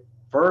said it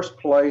first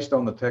placed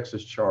on the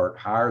Texas chart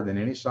higher than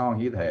any song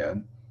he'd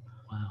had.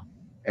 Wow.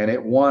 And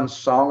it won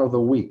Song of the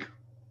Week.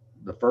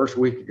 The first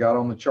week it got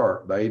on the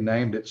chart, they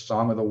named it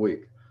Song of the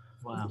Week.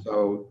 Wow.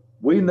 So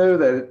we knew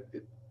that,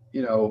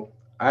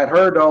 I had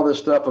heard all this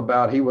stuff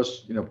about he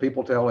was,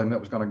 people telling him it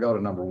was going to go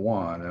to number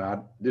one. And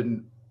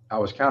I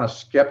was kind of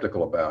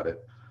skeptical about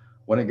it.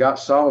 when it got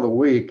Song of the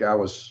Week, I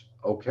was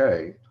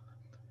okay.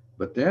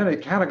 But then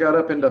it kind of got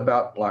up into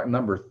about like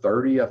number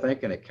 30, I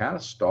think, and it kind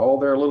of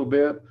stalled there a little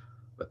bit.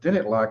 But then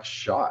it like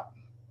shot.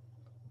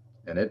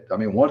 And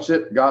once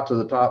it got to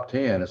the top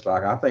 10, it's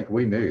like, I think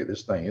we knew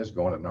this thing is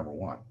going to number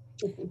 1.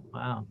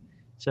 Wow.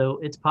 So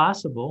it's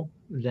possible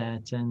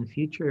that in the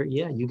future,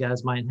 you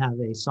guys might have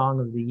a Song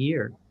of the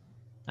Year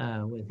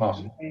with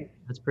Awesome.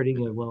 That's pretty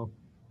good. Well,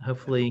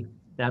 hopefully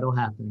that'll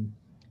happen.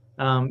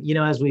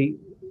 As we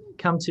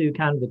come to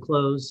kind of the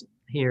close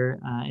here,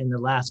 and the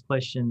last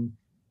question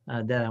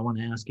that I want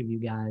to ask of you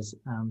guys,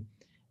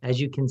 as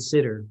you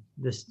consider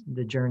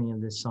the journey of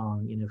this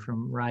song,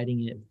 from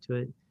writing it to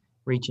it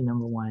reaching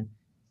number 1,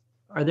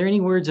 are there any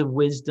words of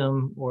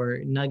wisdom or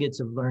nuggets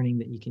of learning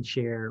that you can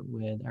share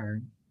with our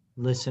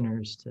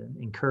listeners to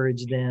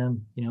encourage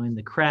them, in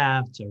the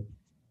craft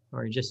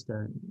or just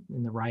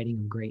in the writing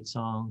of great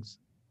songs?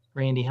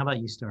 Randy, how about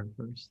you start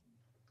first?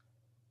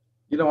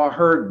 I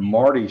heard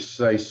Marty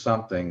say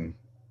something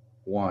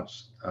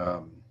once,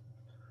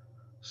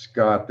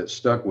 Scott, that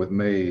stuck with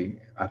me.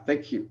 I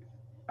don't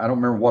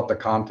remember what the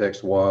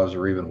context was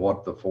or even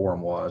what the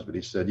forum was, but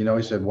he said,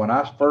 when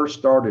I first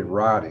started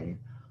writing,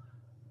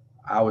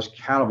 I was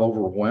kind of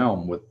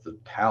overwhelmed with the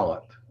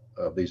talent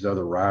of these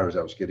other writers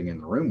I was getting in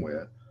the room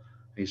with.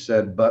 He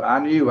said, but I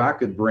knew I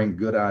could bring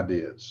good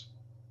ideas.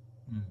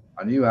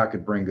 I knew I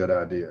could bring good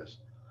ideas.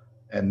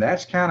 And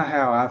that's kind of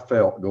how I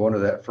felt going to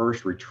that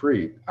first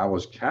retreat. I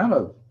was kind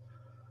of,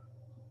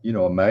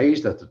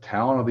 amazed at the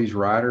talent of these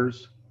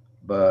writers,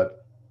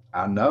 but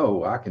I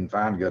know I can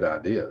find good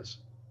ideas,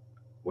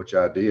 which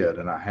I did,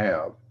 and I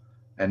have.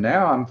 And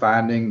now I'm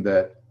finding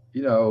that,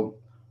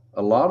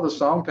 a lot of the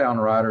Songtown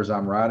writers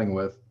I'm writing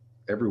with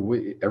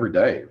every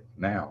day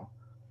now,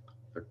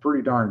 they're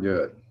pretty darn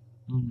good.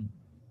 Mm-hmm.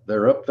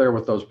 They're up there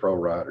with those pro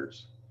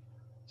writers.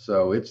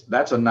 So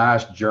that's a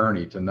nice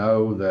journey to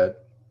know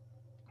that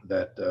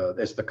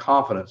it's the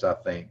confidence, I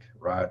think,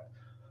 right?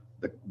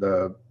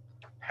 The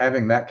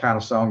having that kind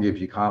of song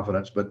gives you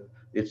confidence, but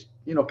it's,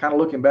 kind of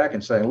looking back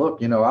and saying,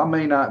 look, I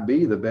may not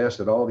be the best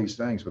at all these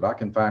things, but I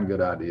can find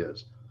good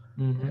ideas.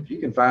 Mm-hmm. If you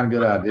can find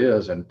good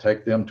ideas and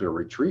take them to a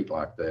retreat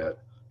like that,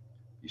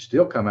 you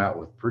still come out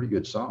with pretty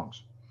good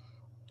songs.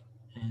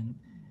 And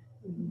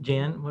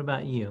Jan, what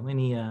about you?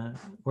 Any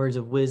words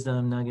of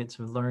wisdom, nuggets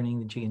of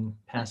learning that you can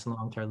pass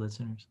along to our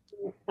listeners?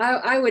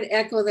 I would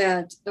echo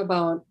that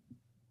about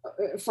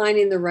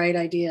finding the right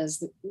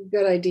ideas.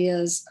 Good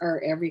ideas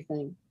are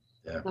everything.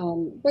 Yeah.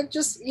 But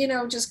just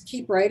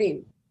keep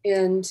writing.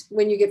 And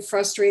when you get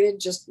frustrated,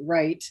 just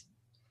write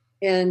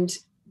and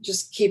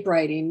just keep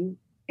writing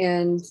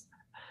and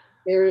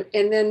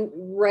then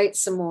write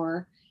some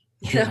more.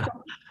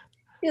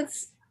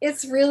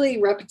 It's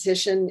really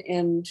repetition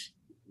and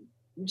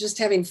just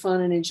having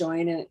fun and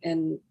enjoying it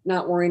and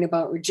not worrying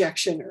about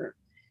rejection or,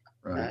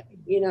 right.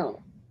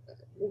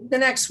 The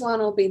next one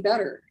will be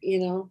better,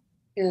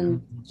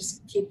 and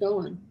just keep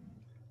going.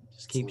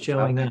 Just keep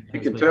showing up. You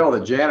can tell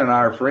that Jan and I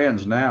are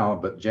friends now,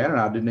 but Jan and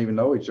I didn't even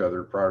know each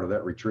other prior to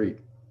that retreat.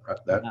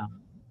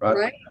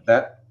 Right.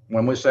 That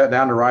when we sat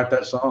down to write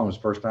that song was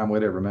the first time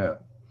we'd ever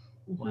met.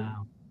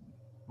 Wow.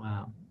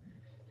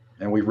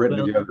 And we've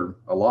written together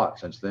a lot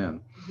since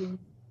then. Mm-hmm.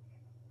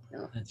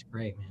 Yeah. That's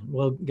great, man.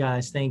 Well,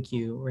 guys, thank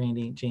you,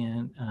 Randy,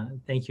 Jan.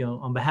 Thank you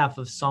on behalf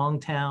of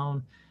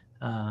Songtown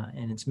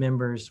and its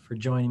members for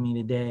joining me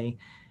today.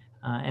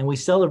 And we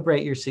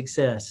celebrate your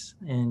success.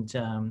 And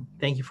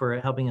thank you for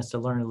helping us to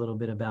learn a little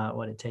bit about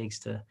what it takes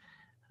to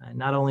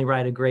not only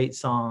write a great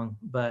song,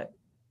 but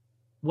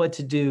what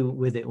to do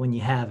with it when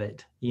you have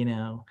it,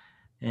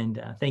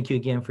 And thank you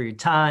again for your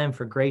time,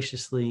 for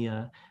graciously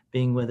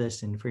being with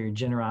us, and for your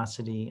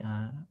generosity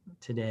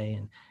today.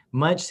 And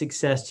much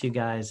success to you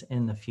guys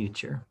in the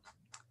future.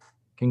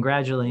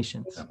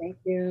 Congratulations. Thank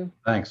you.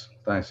 Thanks,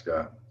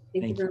 Scott.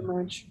 Thank you very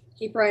much.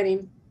 Keep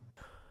writing.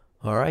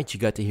 All right, you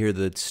got to hear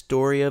the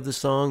story of the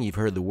song. You've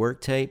heard the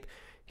work tape.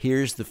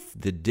 Here's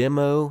the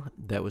demo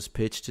that was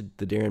pitched to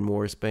the Darren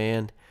Morris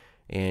Band,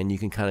 and you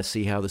can kind of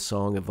see how the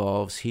song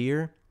evolves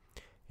here,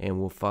 and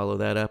we'll follow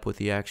that up with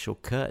the actual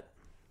cut.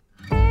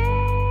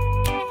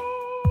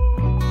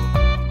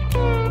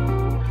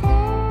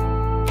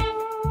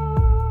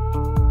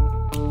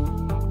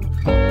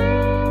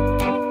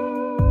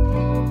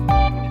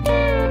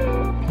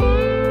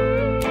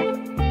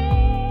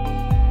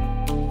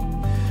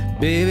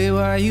 Baby,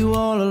 why you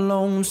all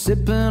alone,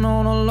 sipping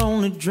on a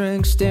lonely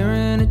drink,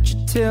 staring at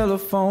your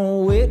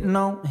telephone, waiting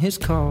on his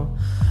call?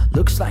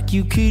 Looks like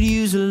you could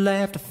use a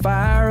laugh to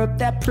fire up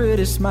that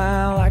pretty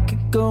smile. I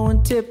could go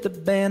and tip the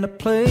band to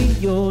play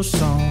your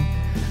song.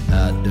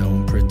 I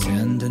don't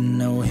pretend to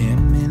know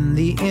him. In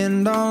the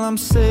end, all I'm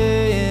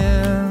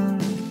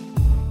saying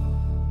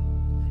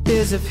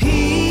is if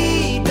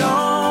he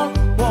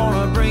don't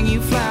wanna bring you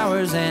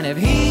flowers, and if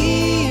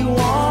he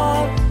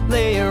won't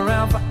lay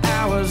around for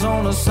hours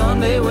on a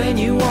Sunday when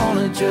you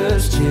wanna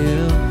just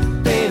chill,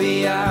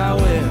 baby, I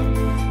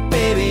will,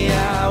 baby,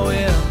 I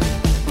will.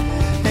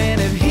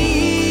 And if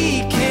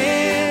he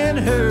can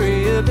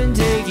hurry up and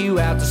take you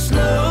out to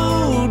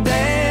slow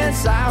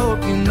dance, I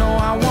hope you know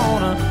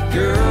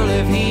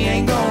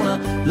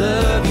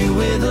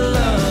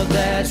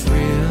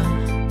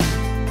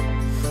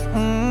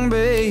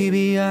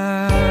baby,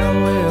 I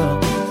will.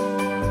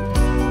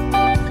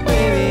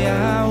 Baby,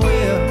 I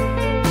will.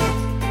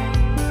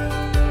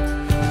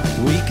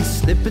 We could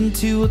slip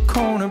into a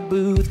corner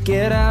booth,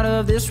 get out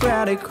of this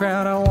rowdy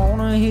crowd. I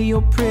wanna hear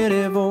your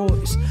pretty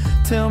voice.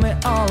 Tell me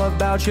all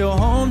about your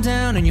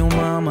hometown and your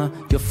mama,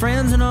 your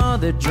friends and all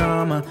the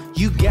drama.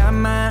 You got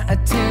my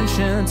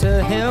attention,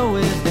 to hell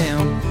with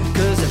them.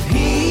 Cause if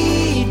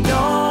he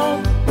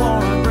don't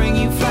wanna bring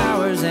you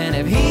flowers, and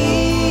if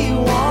he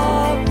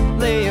won't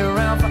lay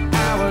around for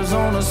hours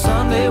on a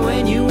Sunday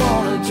when you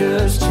wanna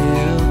just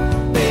chill,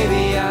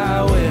 baby,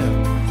 I will,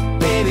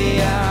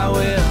 baby, I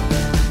will.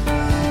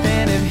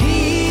 And if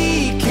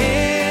he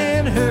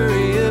can't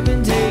hurry up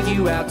and take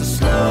you out to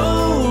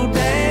slow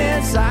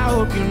dance, I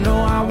hope you know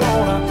I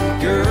wanna.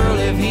 Girl,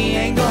 if he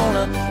ain't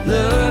gonna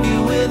love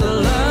you with a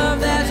love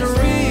that's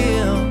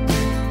real,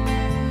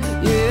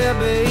 yeah,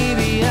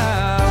 baby,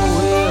 I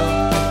will.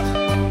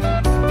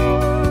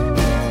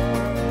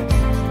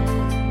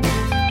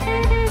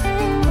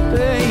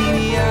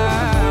 Baby, I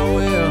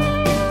will.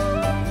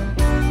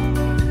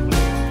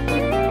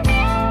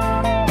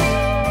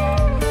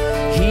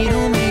 He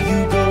don't make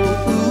you go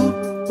ooh,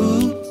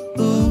 ooh,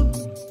 ooh,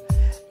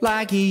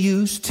 like he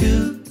used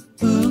to.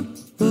 Ooh,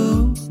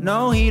 ooh.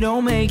 No, he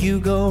don't make you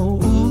go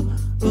ooh,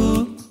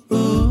 ooh,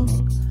 ooh,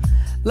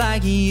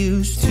 like he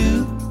used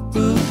to.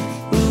 Ooh,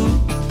 ooh.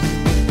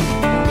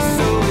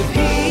 So if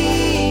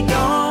he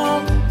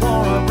don't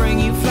wanna bring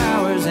you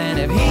flowers, and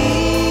if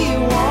he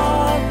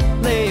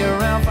won't lay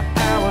around for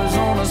hours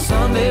on a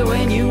Sunday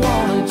when you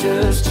wanna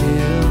just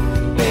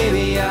chill,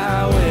 baby,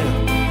 I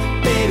will,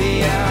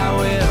 baby, I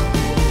will.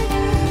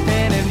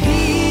 And if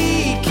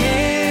he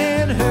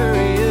can't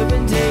hurry up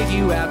and take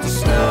you out to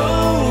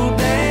snow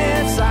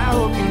dance, I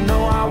hope you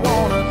know I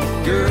wanna.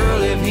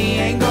 Girl, if he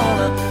ain't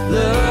gonna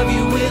love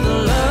you with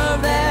a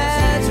love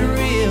that's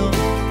real,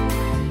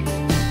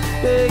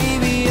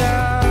 baby,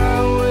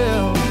 I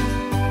will,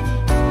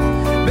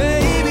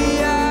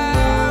 baby,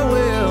 I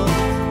will.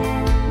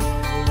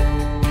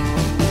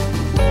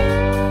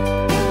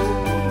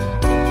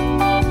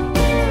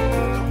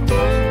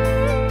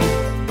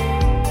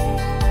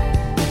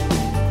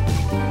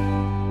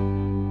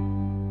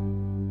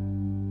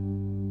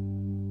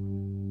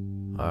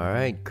 All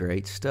right,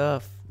 great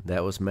stuff.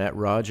 That was Matt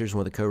Rogers,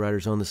 one of the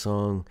co-writers on the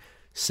song,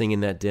 singing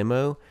that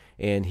demo.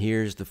 And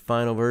here's the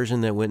final version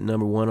that went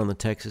number one on the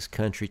Texas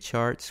country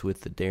charts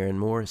with the Darren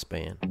Morris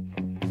Band.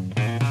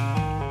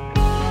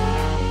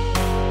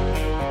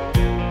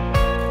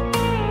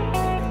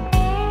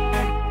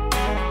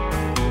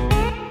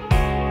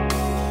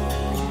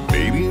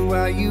 Baby,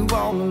 why you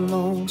all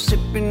alone,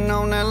 sipping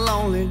on that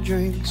lonely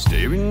drink,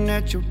 staring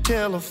at your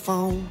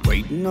telephone,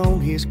 waiting on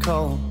his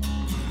call?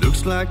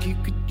 Looks like you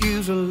could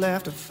use a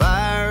laugh to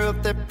fire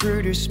up that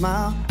pretty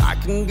smile. I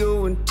can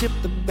go and tip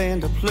the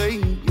band to play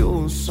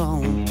your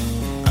song.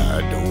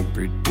 I don't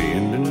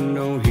pretend to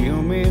know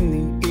him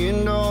in the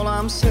end. All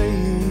I'm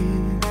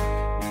saying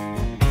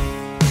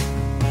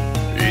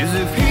is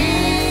if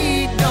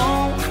he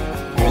don't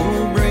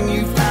wanna bring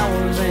you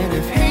flowers, and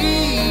if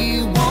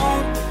he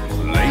won't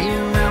lay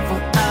around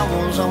for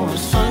hours on a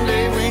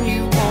Sunday when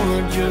you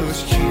wanna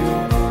just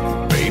chill,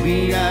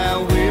 baby, I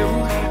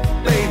will,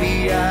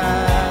 baby, I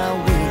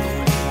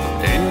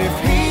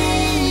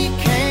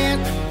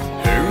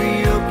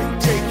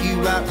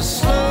to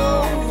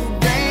slow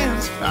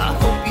dance. I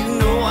hope you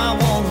know I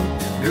want him.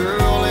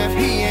 Girl, if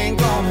he ain't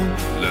gonna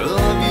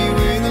love you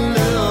with a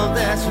love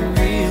that's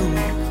real,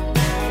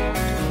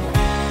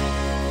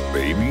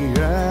 baby,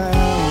 I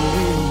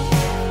will.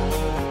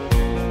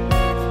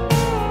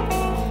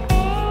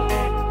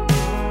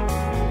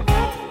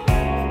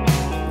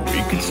 We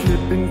could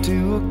slip into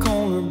a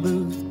corner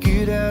booth,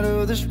 get out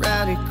of this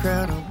rowdy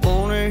crowd. I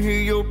wanna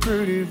hear your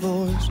pretty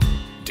voice.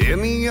 Tell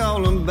me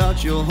all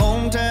about your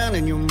hometown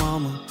and your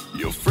mama,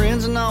 your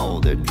friends and all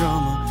their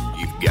drama.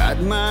 You've got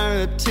my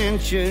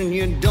attention,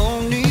 you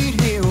don't need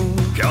him.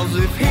 Cause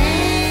if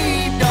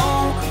he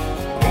don't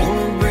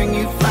wanna bring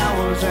you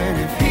flowers,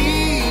 and if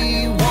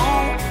he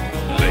won't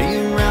lay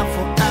around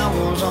for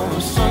hours on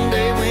a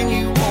Sunday when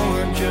you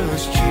wanna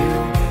just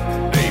chill,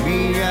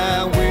 baby,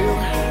 I will,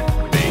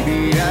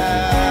 baby, I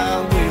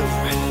will.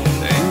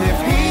 And if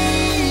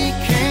he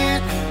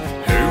can't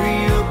hurry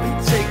up and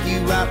take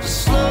you out to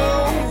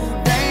slow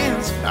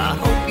dance, I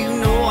hope you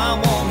know I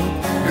want him.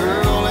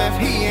 Girl, if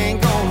he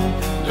ain't gonna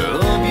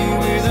love you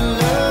with a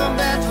love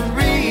that's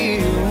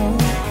real,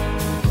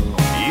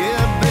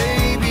 yeah,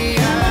 baby,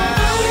 I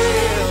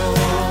will.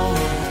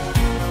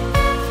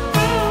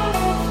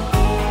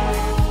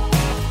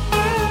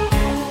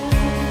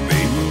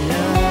 Baby,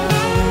 I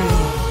will.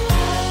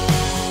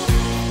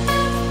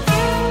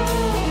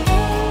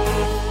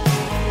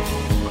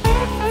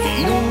 He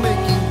don't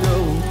make you go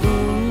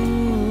ooh,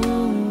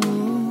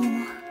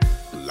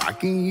 like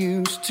he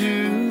used to.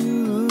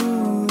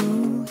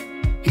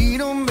 He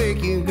don't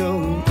make you go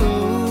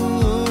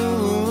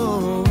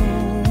ooh,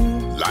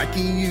 like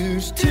he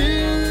used to.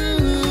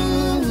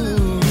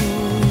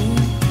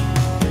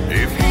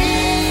 If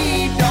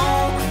he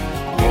don't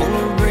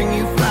wanna bring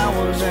you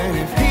flowers, and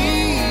if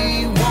he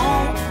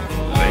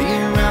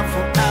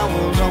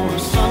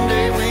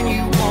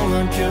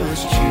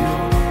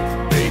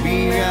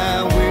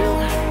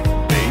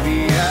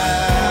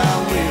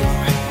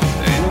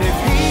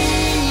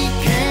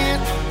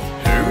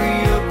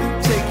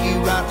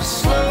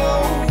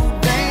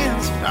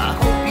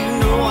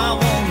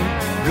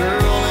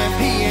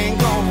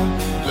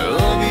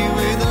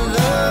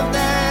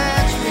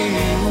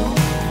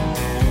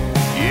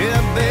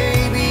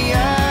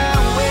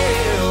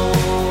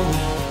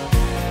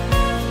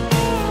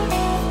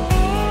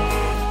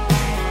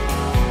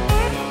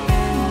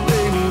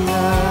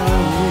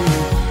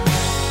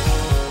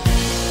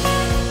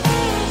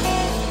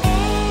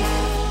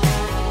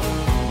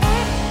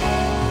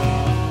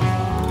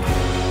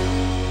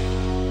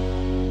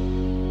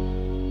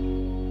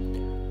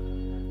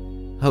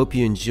Hope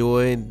you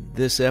enjoyed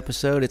this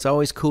episode. It's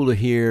always cool to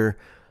hear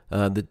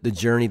the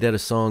journey that a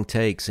song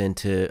takes, and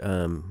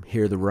to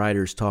hear the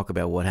writers talk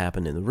about what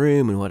happened in the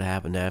room and what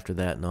happened after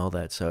that and all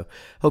that. So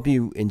hope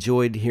you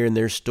enjoyed hearing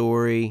their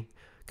story.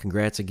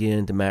 Congrats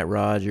again to Matt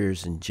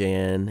Rogers and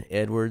Jan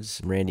Edwards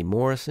and Randy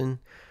Morrison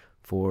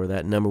for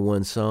that number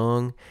one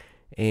song.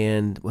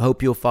 And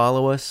hope you'll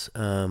follow us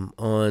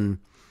on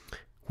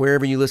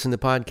wherever you listen to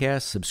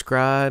podcasts.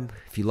 Subscribe.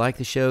 If you like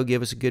the show,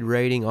 give us a good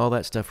rating. All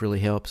that stuff really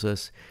helps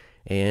us.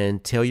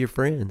 And tell your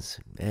friends.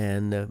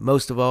 And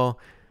most of all,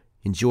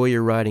 enjoy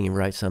your writing and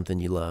write something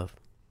you love.